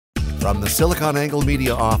From the SiliconANGLE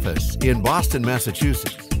Media office in Boston,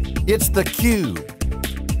 Massachusetts, it's theCUBE.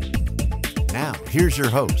 Now, here's your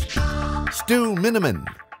host, Stu Miniman.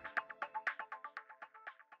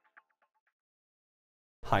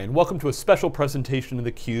 Hi, and welcome to a special presentation of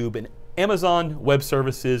theCUBE, an Amazon Web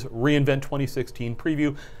Services reInvent 2016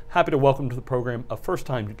 preview. Happy to welcome to the program a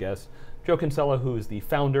first-time guest, Joe Kinsella, who is the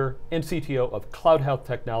founder and CTO of CloudHealth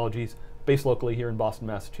Technologies, based locally here in Boston,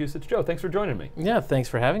 Massachusetts. Joe, thanks for joining me. Yeah, thanks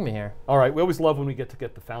for having me here. All right, we always love when we get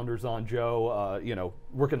the founders on, Joe.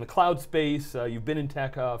 Work in the cloud space, you've been in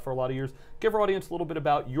tech for a lot of years. Give our audience a little bit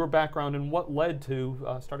about your background and what led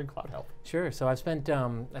to starting CloudHealth. Sure, so I spent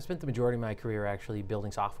the majority of my career actually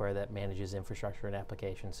building software that manages infrastructure and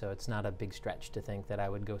applications, so it's not a big stretch to think that I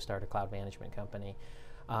would go start a cloud management company.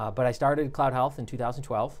 But I started CloudHealth in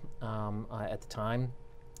 2012. At the time,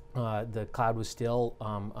 the cloud was still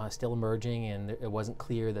emerging, and it wasn't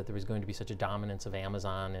clear that there was going to be such a dominance of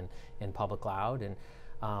Amazon and public cloud. And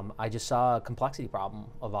I just saw a complexity problem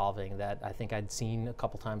evolving that I think I'd seen a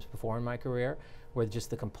couple times before in my career, where just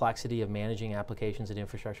the complexity of managing applications and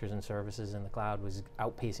infrastructures and services in the cloud was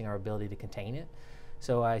outpacing our ability to contain it.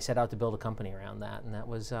 So I set out to build a company around that, and that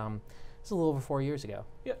was it's a little over 4 years ago.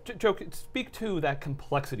 Yeah, Joe, speak to that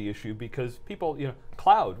complexity issue, because people,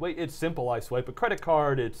 cloud, wait, it's simple. I swipe a credit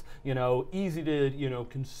card. It's, easy to,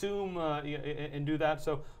 consume and do that.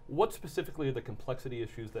 So what specifically are the complexity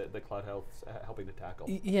issues that CloudHealth's helping to tackle?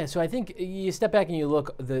 Yeah, so I think you step back and you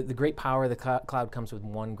look, the great power of the cloud comes with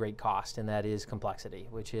one great cost, and that is complexity,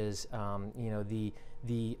 which is,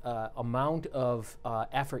 the amount of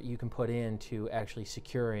effort you can put into actually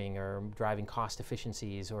securing or driving cost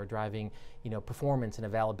efficiencies or driving performance and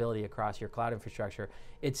availability across your cloud infrastructure.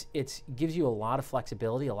 It gives you a lot of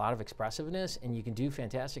flexibility, a lot of expressiveness, and you can do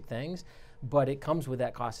fantastic things, but it comes with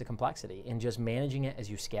that cost of complexity and just managing it as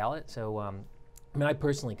you scale it. So I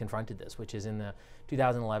personally confronted this, which is in the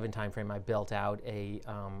 2011 timeframe. I built out a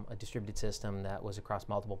distributed system that was across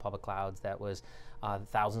multiple public clouds, that was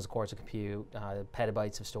thousands of cores of compute,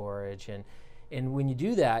 petabytes of storage, and when you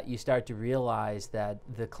do that, you start to realize that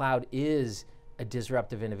the cloud is a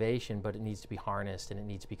disruptive innovation, but it needs to be harnessed, and it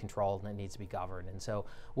needs to be controlled, and it needs to be governed. And so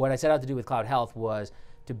what I set out to do with CloudHealth was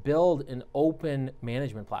to build an open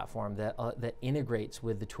management platform that integrates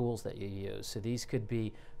with the tools that you use. So these could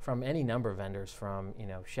be from any number of vendors, from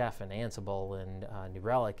Chef and Ansible and New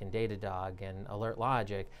Relic and Datadog and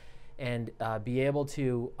AlertLogic, and be able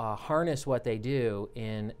to harness what they do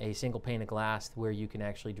in a single pane of glass where you can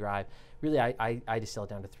actually drive. Really, I distill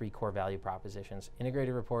it down to 3 core value propositions: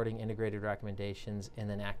 integrated reporting, integrated recommendations, and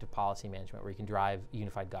then active policy management, where you can drive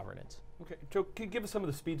unified governance. Okay, Joe, can you give us some of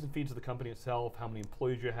the speeds and feeds of the company itself? How many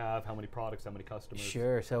employees you have, how many products, how many customers?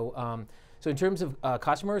 Sure, so in terms of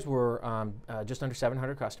customers, we're just under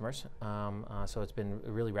 700 customers. So it's been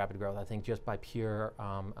really rapid growth. I think just by pure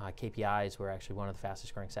KPIs, we're actually one of the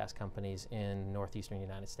fastest growing SaaS companies in northeastern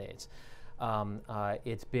United States.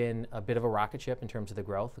 It's been a bit of a rocket ship in terms of the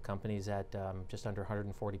growth. The company's at just under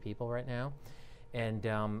 140 people right now.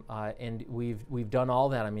 And we've done all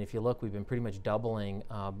that. I mean, if you look, we've been pretty much doubling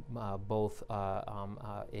both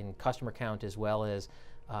in customer count as well as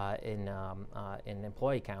in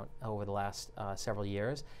employee count over the last several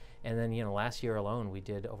years. And then, last year alone, we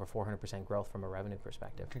did over 400% growth from a revenue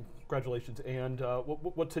perspective. Congratulations. And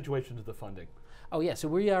what situation is the funding? Oh yeah, so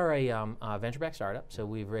we are a venture-backed startup. So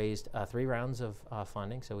we've raised 3 rounds of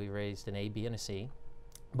funding. So we raised an A, B, and a C,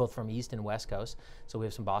 both from East and West Coast. So we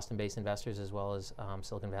have some Boston-based investors as well as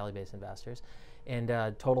Silicon Valley-based investors. And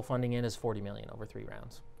total funding in is $40 million over 3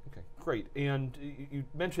 rounds. Okay, great. And you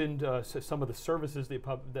mentioned some of the services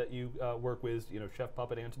that you work with, Chef,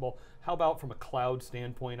 Puppet, Ansible. How about from a cloud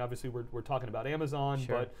standpoint? Obviously, we're talking about Amazon,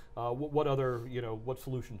 sure. But what other, what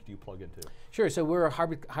solutions do you plug into? Sure. So we're a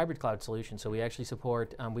hybrid cloud solution. So we actually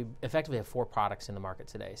support. We effectively have 4 products in the market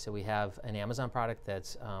today. So we have an Amazon product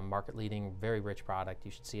that's market leading, very rich product.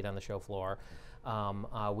 You should see it on the show floor.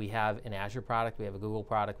 We have an Azure product, we have a Google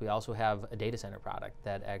product, we also have a data center product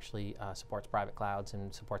that actually supports private clouds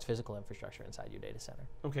and supports physical infrastructure inside your data center.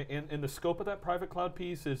 Okay, and the scope of that private cloud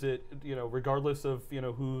piece, is it, regardless of,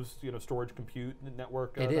 who's, storage, compute,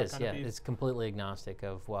 network? It is, yeah, it's completely agnostic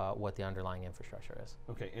of what the underlying infrastructure is.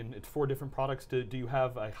 Okay, and it's 4 different products. Do you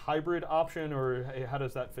have a hybrid option, or how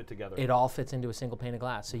does that fit together? It all fits into a single pane of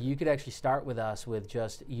glass. So you could actually start with us with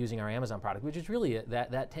just using our Amazon product, which is really,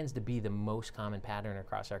 that tends to be the most common pattern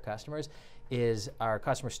across our customers, is our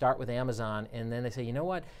customers start with Amazon, and then they say, you know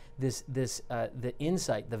what, the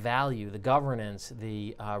insight, the value, the governance,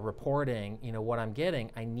 the reporting, what I'm getting,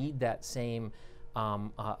 I need that same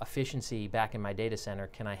efficiency back in my data center,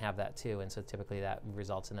 can I have that too? And so typically that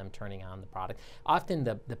results in them turning on the product. Often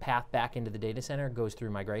the path back into the data center goes through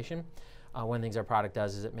migration. One of the things our product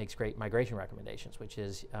does is it makes great migration recommendations, which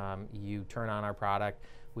is you turn on our product,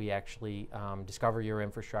 we actually discover your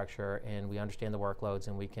infrastructure, and we understand the workloads,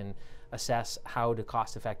 and we can assess how to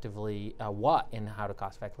cost effectively, and how to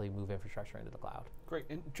cost effectively move infrastructure into the cloud. Great.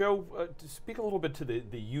 And Joe, to speak a little bit to the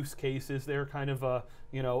use case, is there kind of a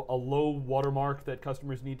low watermark that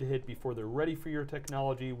customers need to hit before they're ready for your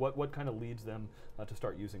technology? What kind of leads them to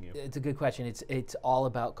start using you? It's a good question. It's all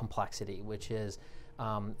about complexity, which is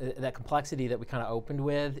that complexity that we kind of opened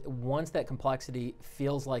with. Once that complexity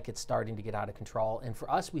feels like it's starting to get out of control, and for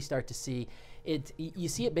us, we start to see it. You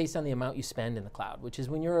see it based on the amount you spend in the cloud, which is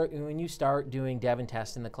when you start doing dev and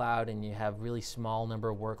test in the cloud, and you have really small number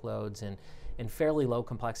of workloads and fairly low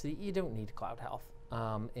complexity, you don't need CloudHealth.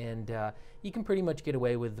 You can pretty much get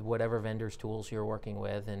away with whatever vendor's tools you're working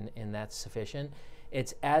with, and that's sufficient.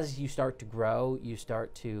 It's as you start to grow, you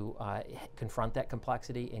start to confront that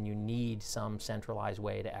complexity, and you need some centralized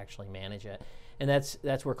way to actually manage it. And that's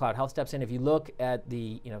where CloudHealth steps in. If you look at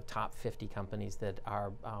the top 50 companies that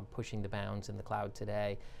are pushing the bounds in the cloud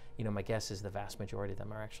today, my guess is the vast majority of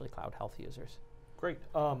them are actually CloudHealth users. Great.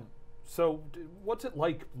 So what's it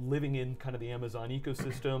like living in kind of the Amazon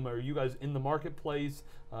ecosystem? Are you guys in the marketplace?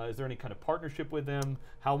 Is there any kind of partnership with them?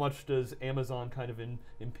 How much does Amazon kind of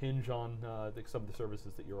impinge on some of the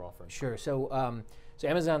services that you're offering? Sure. So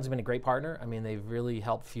Amazon's been a great partner. I mean, they've really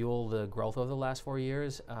helped fuel the growth over the last 4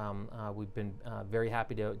 years. We've been very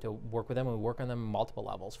happy to work with them, and we work on them on multiple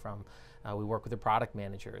levels. We work with the product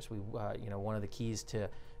managers. One of the keys to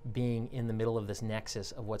being in the middle of this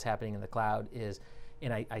nexus of what's happening in the cloud is,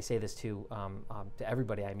 and I say this to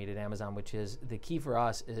everybody I meet at Amazon, which is the key for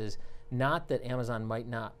us is not that Amazon might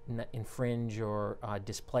not infringe or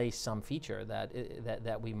displace some feature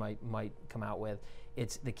that we might come out with.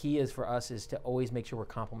 It's the key is for us is to always make sure we're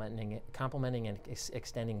complementing and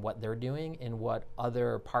extending what they're doing and what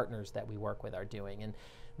other partners that we work with are doing, and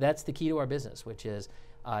that's the key to our business, which is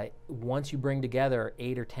once you bring together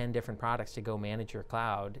 8 or 10 different products to go manage your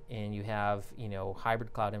cloud, and you have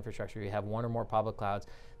hybrid cloud infrastructure, you have 1 or more public clouds,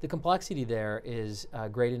 the complexity there is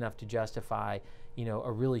great enough to justify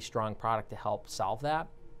a really strong product to help solve that.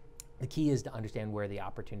 The key is to understand where the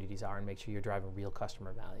opportunities are and make sure you're driving real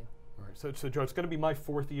customer value. All right, so Joe, it's going to be my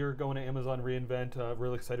 4th year going to Amazon reInvent.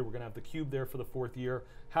 Really excited. We're going to have theCUBE there for the 4th year.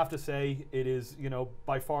 Have to say, it is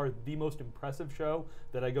by far the most impressive show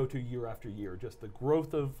that I go to year after year. Just the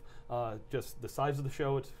growth of just the size of the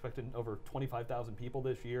show. It's expecting over 25,000 people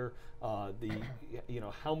this year. How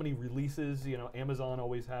many releases Amazon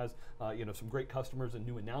always has. Some great customers and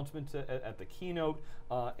new announcements at the keynote,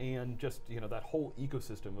 and just that whole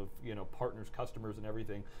ecosystem of partners, customers, and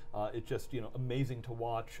everything. It's just amazing to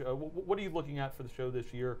watch. What are you looking at for the show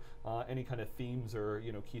this year? Any kind of themes or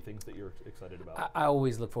key things that you're excited about? I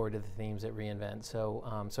always look forward to the themes at reInvent. So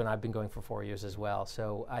and I've been going for 4 years as well.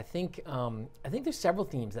 So I think there's several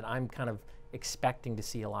themes that I'm kind of expecting to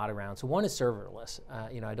see a lot around. So one is serverless.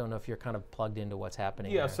 I don't know if you're kind of plugged into what's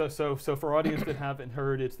happening. Yeah. there. So for audience that haven't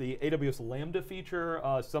heard, it's the AWS Lambda feature.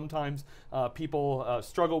 Sometimes people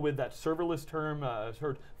struggle with that serverless term. I've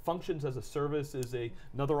heard functions as a service is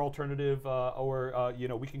another alternative, or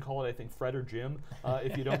we can call it, I think, Fred or Jim,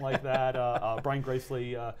 if you don't like that. Brian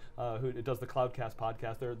Gracely, who does the CloudCast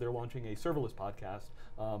podcast, they're launching a serverless podcast.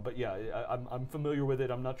 But yeah, I'm familiar with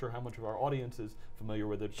it. I'm not sure how much of our audience is familiar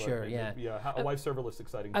with it. But sure. Yeah. Why is serverless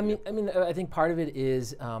exciting? I think part of it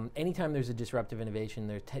is anytime there's a disruptive innovation,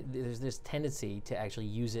 there's this tendency to actually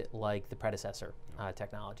use it like the predecessor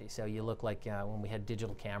technology. So you look like when we had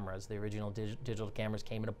digital cameras. The original digital cameras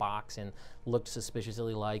came in a box and looked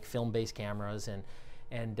suspiciously like film-based cameras,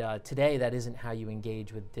 and today that isn't how you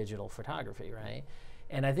engage with digital photography, right?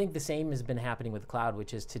 And I think the same has been happening with the cloud,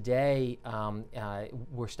 which is today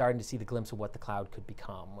we're starting to see the glimpse of what the cloud could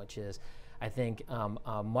become, which is I think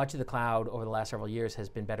much of the cloud over the last several years has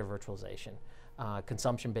been better virtualization,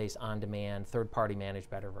 consumption-based, on-demand, third-party managed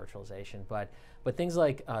better virtualization. But things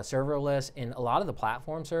like serverless and a lot of the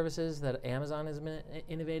platform services that Amazon has been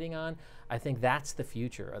innovating on, I think that's the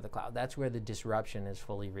future of the cloud. That's where the disruption is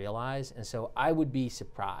fully realized. And so I would be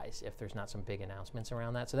surprised if there's not some big announcements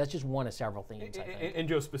around that. So that's just one of several themes, I think. And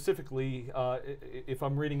Joe, specifically, if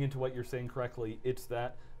I'm reading into what you're saying correctly, it's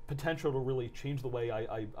that potential to really change the way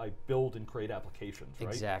I build and create applications, right?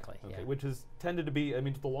 Exactly. Okay, yeah. which has tended to be,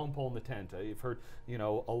 the long pole in the tent. You've heard,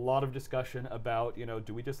 a lot of discussion about,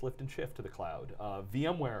 do we just lift and shift to the cloud?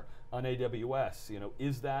 VMware on AWS.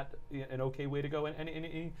 Is that an okay way to go? And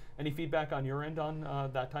any feedback on your end on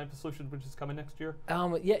that type of solution which is coming next year?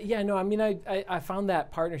 No, I mean, I found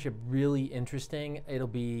that partnership really interesting. It'll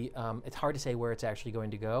be, it's hard to say where it's actually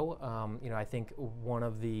going to go. I think one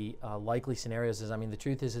of the likely scenarios is, I mean, the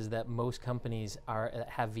truth is that most companies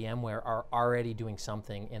have VMware are already doing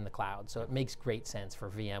something in the cloud. So it makes great sense for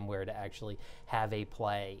VMware to actually have a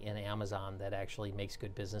play in Amazon that actually makes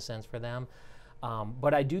good business sense for them.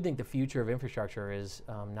 But I do think the future of infrastructure is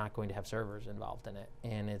not going to have servers involved in it,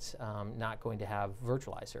 and it's not going to have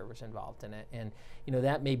virtualized servers involved in it. And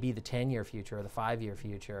that may be the 10-year future or the 5-year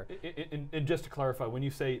future. And just to clarify, when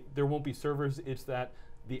you say there won't be servers, it's that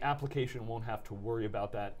the application won't have to worry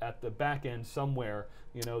about that. At the back end somewhere,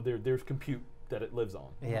 there's compute that it lives on.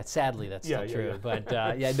 Yeah, sadly that's still true. But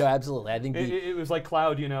no, absolutely. I think it was like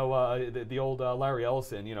cloud, the old Larry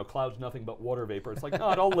Ellison, cloud's nothing but water vapor. It's like,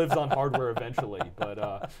 no, it all lives on hardware eventually,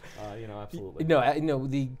 but absolutely. No,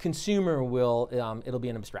 the consumer will, it'll be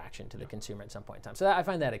an abstraction to the consumer at some point in time. So I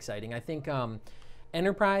find that exciting. I think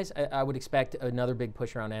enterprise, I would expect another big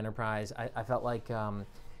push around enterprise. I felt like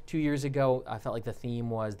 2 years ago, I felt like the theme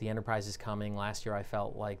was the enterprise is coming. Last year, I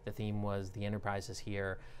felt like the theme was the enterprise is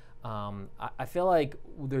here. I feel like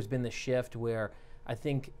there's been this shift where I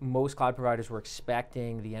think most cloud providers were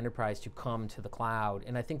expecting the enterprise to come to the cloud,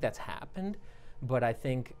 and I think that's happened. But I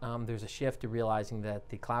think there's a shift to realizing that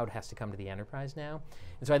the cloud has to come to the enterprise now.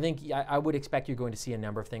 And so I think I would expect you're going to see a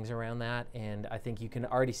number of things around that. And I think you can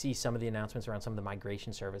already see some of the announcements around some of the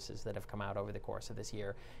migration services that have come out over the course of this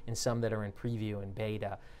year, and some that are in preview and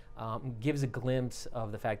beta. Gives a glimpse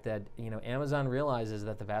of the fact that Amazon realizes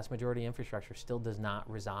that the vast majority of infrastructure still does not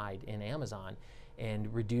reside in Amazon,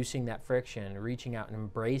 and reducing that friction, reaching out and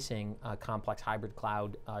embracing complex hybrid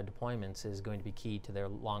cloud deployments is going to be key to their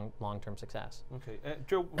long-term success. Okay,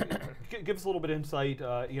 Joe, give us a little bit of insight.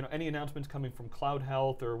 Any announcements coming from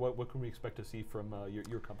CloudHealth, or what can we expect to see from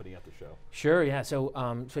your company at the show? Sure, yeah. So,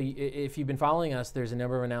 if you've been following us, there's a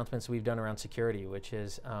number of announcements we've done around security, which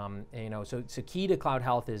is, so key to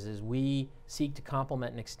CloudHealth is we seek to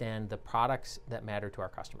complement and extend the products that matter to our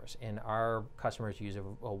customers, and our customers use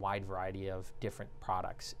a wide variety of different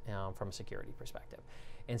products from a security perspective.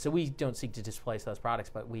 And so we don't seek to displace those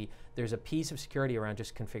products, but there's a piece of security around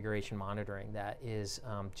just configuration monitoring that is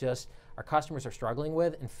just our customers are struggling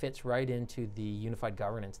with and fits right into the unified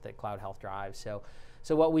governance that CloudHealth drives.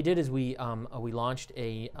 So what we did is we launched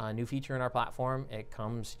a new feature in our platform. It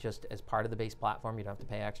comes just as part of the base platform. You don't have to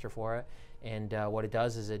pay extra for it. And what it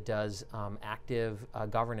does is it does active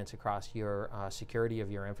governance across your security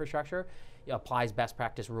of your infrastructure. It applies best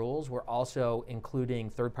practice rules. We're also including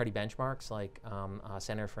third-party benchmarks like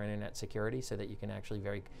Center for Internet Security, so that you can actually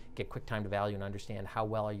get quick time to value and understand how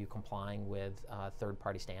well are you complying with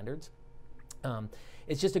third-party standards.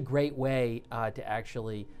 It's just a great way to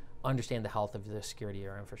actually understand the health of the security of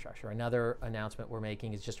your infrastructure. Another announcement we're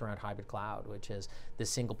making is just around hybrid cloud, which is this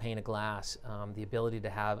single pane of glass, the ability to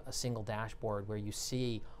have a single dashboard where you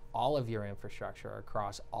see all of your infrastructure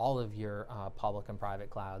across all of your public and private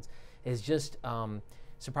clouds is just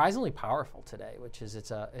surprisingly powerful today, which is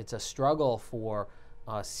it's a struggle for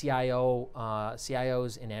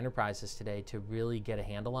CIOs in enterprises today to really get a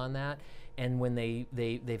handle on that. And when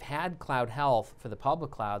they've had CloudHealth for the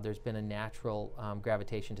public cloud, there's been a natural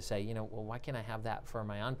gravitation to say, well, why can't I have that for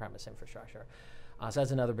my on-premise infrastructure? So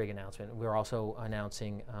that's another big announcement. We're also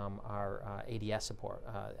announcing our ADS support,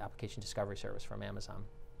 Application Discovery Service from Amazon.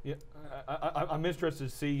 Yeah, I'm interested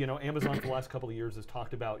to see, Amazon for the last couple of years has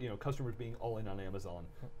talked about, customers being all in on Amazon.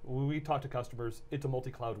 When we talk to customers, it's a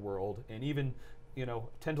multi-cloud world, and even,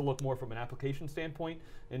 tend to look more from an application standpoint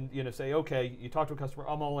and, say, okay, you talk to a customer,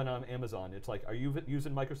 I'm all in on Amazon. It's like, are you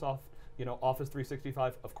using Microsoft, Office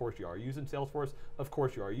 365? Of course you are. Are you using Salesforce? Of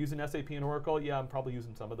course you are. Are you using SAP and Oracle? Yeah, I'm probably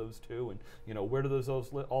using some of those too. And, where do those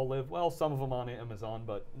all live? Well, some of them on Amazon,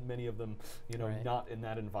 but many of them, Right. not in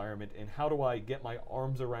that environment. And how do I get my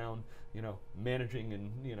arms around, managing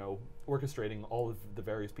and, orchestrating all of the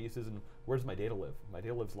various pieces, and where does my data live? My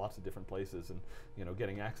data lives lots of different places, and,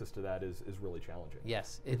 getting access to that is really challenging.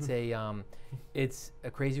 Yes, it's it's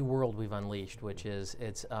a crazy world we've unleashed, which is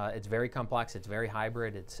it's very complex, it's very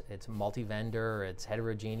hybrid, it's multi-vendor, it's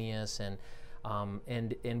heterogeneous, and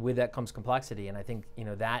with that comes complexity. And I think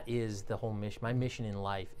that is the whole mission. My mission in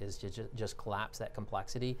life is to just collapse that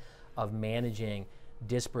complexity of managing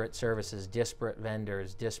disparate services, disparate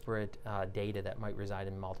vendors, disparate data that might reside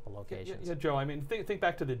in multiple locations. Yeah, Joe, I mean, think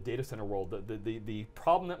back to the data center world. The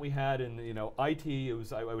problem that we had in IT, it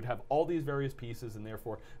was I would have all these various pieces, and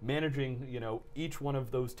therefore managing each one of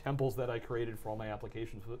those temples that I created for all my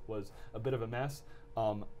applications was a bit of a mess.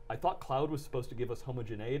 I thought cloud was supposed to give us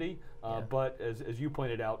homogeneity, but as you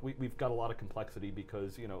pointed out, we've got a lot of complexity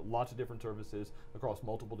because lots of different services across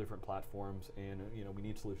multiple different platforms, and we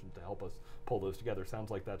need solutions to help us pull those together.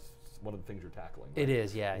 Sounds like that's one of the things you're tackling. Right? It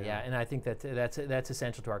is, yeah, and I think that's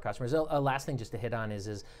essential to our customers. A last thing just to hit on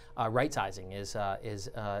is right sizing. We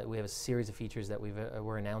have a series of features that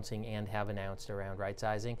we're announcing and have announced around right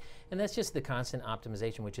sizing, and that's just the constant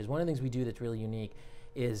optimization, which is one of the things we do that's really unique.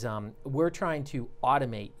 Is we're trying to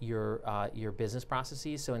automate your business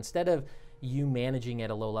processes. So instead of you managing at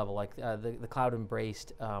a low level, like the cloud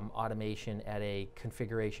embraced automation at a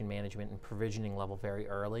configuration management and provisioning level very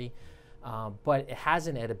early, but it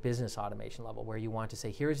hasn't at a business automation level where you want to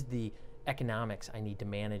say, here's the economics I need to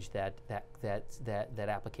manage that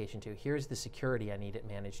application to. Here's the security I need it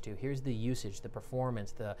managed to. Here's the usage, the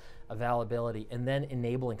performance, the availability, and then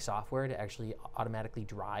enabling software to actually automatically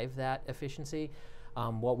drive that efficiency.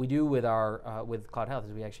 What we do with with CloudHealth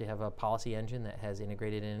is we actually have a policy engine that has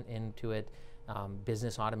integrated into it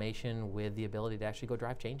business automation with the ability to actually go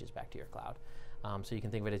drive changes back to your cloud. So you can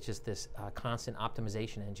think of it as just this constant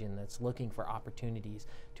optimization engine that's looking for opportunities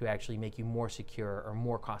to actually make you more secure or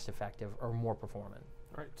more cost effective or more performant.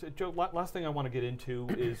 All right, so Joe, last thing I want to get into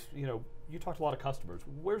is, you talked to a lot of customers.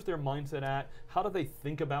 Where's their mindset at? How do they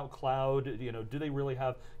think about cloud? Do they really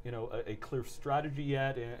have, a clear strategy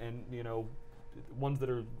yet? And ones that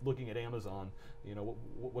are looking at Amazon,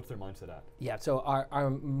 what's their mindset at? Yeah, so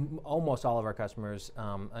almost all of our customers,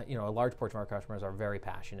 a large portion of our customers are very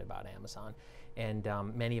passionate about Amazon, and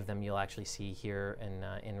many of them you'll actually see here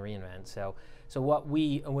in reInvent. So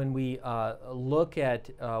when we look at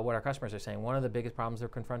what our customers are saying, one of the biggest problems they're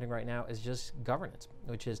confronting right now is just governance,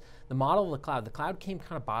 which is the model of the cloud. The cloud came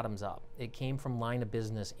kind of bottoms up. It came from line of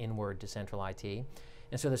business inward to central IT.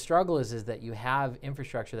 And so the struggle is that you have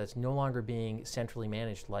infrastructure that's no longer being centrally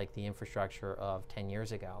managed like the infrastructure of 10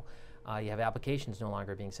 years ago. You have applications no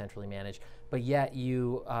longer being centrally managed, but yet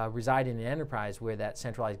you reside in an enterprise where that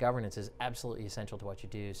centralized governance is absolutely essential to what you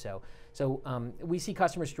do. So we see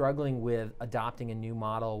customers struggling with adopting a new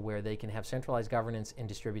model where they can have centralized governance and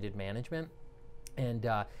distributed management. And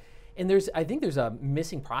I think there's a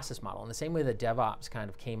missing process model in the same way that DevOps kind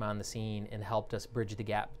of came on the scene and helped us bridge the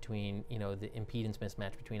gap between, the impedance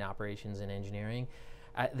mismatch between operations and engineering.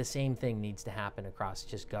 The same thing needs to happen across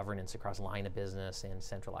just governance, across line of business and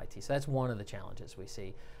central IT. So that's one of the challenges we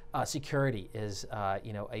see. Security is,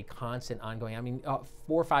 a constant ongoing. I mean, 4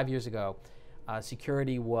 or 5 years ago,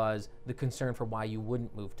 security was the concern for why you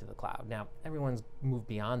wouldn't move to the cloud. Now, everyone's moved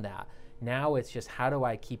beyond that. Now it's just, how do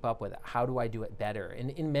I keep up with it? How do I do it better?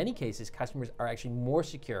 And in many cases, customers are actually more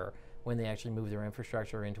secure when they actually move their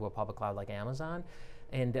infrastructure into a public cloud like Amazon.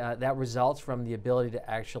 And that results from the ability to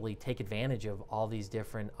actually take advantage of all these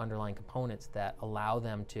different underlying components that allow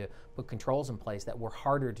them to put controls in place that were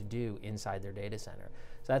harder to do inside their data center.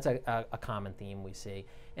 So that's a common theme we see.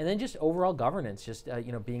 And then just overall governance, just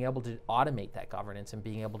being able to automate that governance and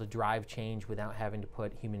being able to drive change without having to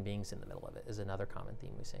put human beings in the middle of it is another common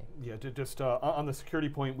theme we see. Yeah, just on the security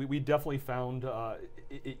point, we definitely found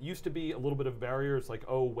it used to be a little bit of barriers, like,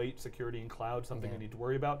 oh, wait, security in cloud, something I need to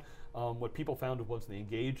worry about. What people found once they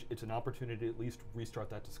engaged, it's an opportunity to at least restart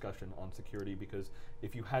that discussion on security, because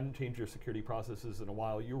if you hadn't changed your security processes in a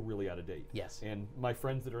while, you're really out of date. Yes. And my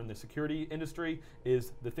friends that are in the security industry,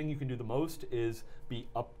 is the thing you can do the most is be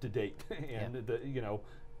up to date. And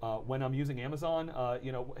when I'm using Amazon,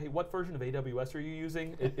 hey, what version of AWS are you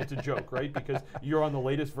using? It's a joke, right? Because you're on the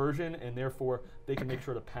latest version, and therefore they can make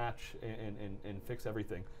sure to patch and fix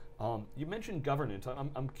everything. You mentioned governance.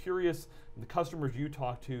 I'm curious, the customers you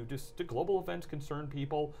talk to, just do global events concern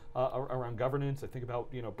people around governance? I think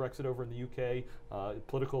about Brexit over in the UK,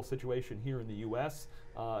 political situation here in the US.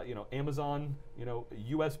 Amazon,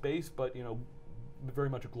 US based, but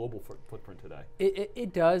very much a global footprint today.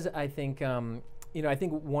 It does. I think I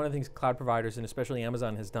think one of the things cloud providers, and especially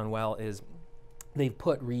Amazon, has done well is they've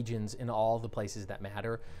put regions in all the places that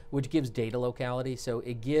matter, which gives data locality. So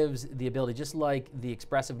it gives the ability, just like the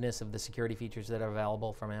expressiveness of the security features that are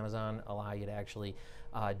available from Amazon allow you to actually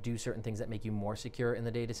do certain things that make you more secure in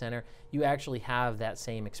the data center, you actually have that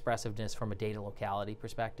same expressiveness from a data locality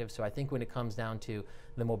perspective. So I think when it comes down to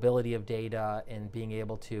the mobility of data and being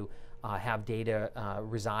able to have data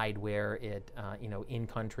reside where it, in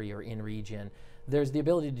country or in region, there's the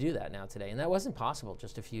ability to do that now today. And that wasn't possible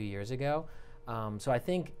just a few years ago. So I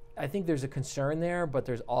think there's a concern there, but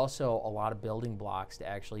there's also a lot of building blocks to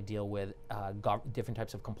actually deal with different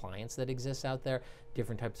types of compliance that exists out there,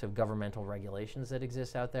 different types of governmental regulations that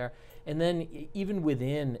exist out there. And then even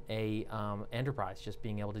within a enterprise, just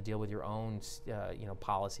being able to deal with your own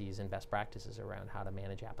policies and best practices around how to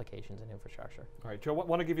manage applications and infrastructure. All right, Joe, I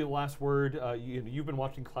want to give you the last word. You've been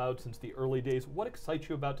watching cloud since the early days. What excites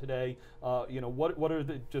you about today? What are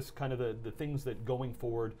just kind of the things that going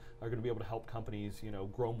forward are going to be able to help companies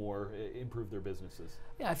grow more, improve their businesses?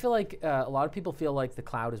 Yeah, I feel like a lot of people feel like the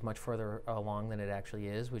cloud is much further along than it actually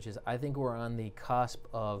is, which is, I think we're on the cusp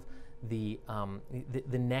of the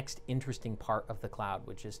next interesting part of the cloud,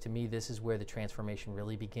 which is, to me, this is where the transformation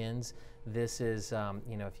really begins. This is,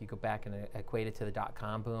 if you go back and equate it to the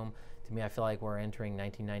dot-com boom, to me, I feel like we're entering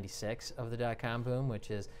 1996 of the dot-com boom,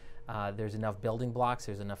 which is, there's enough building blocks,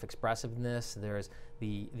 there's enough expressiveness, there's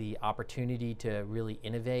the opportunity to really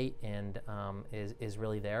innovate, and is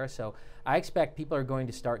really there. So I expect people are going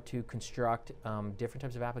to start to construct different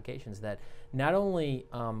types of applications that not only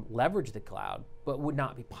leverage the cloud, but would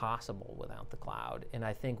not be possible without the cloud. And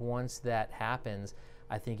I think once that happens,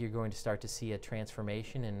 I think you're going to start to see a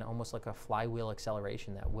transformation and almost like a flywheel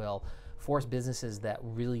acceleration that will force businesses that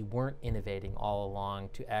really weren't innovating all along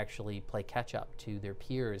to actually play catch up to their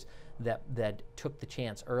peers that took the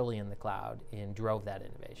chance early in the cloud and drove that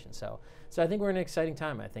innovation. So I think we're in an exciting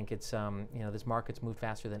time. I think it's this market's moved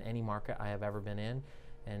faster than any market I have ever been in,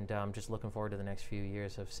 and I'm just looking forward to the next few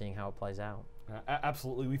years of seeing how it plays out.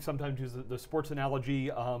 Absolutely. We've sometimes used the sports analogy.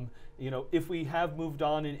 If we have moved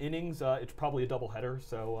on in innings, it's probably a doubleheader.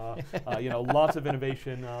 So, lots of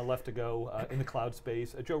innovation left to go in the cloud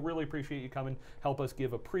space. Joe, really appreciate you coming. Help us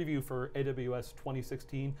give a preview for AWS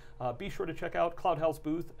 2016. Be sure to check out CloudHealth's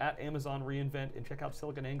booth at Amazon reInvent, and check out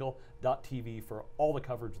SiliconANGLE.tv for all the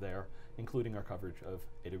coverage there, including our coverage of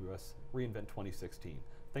AWS reInvent 2016.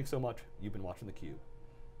 Thanks so much. You've been watching theCUBE.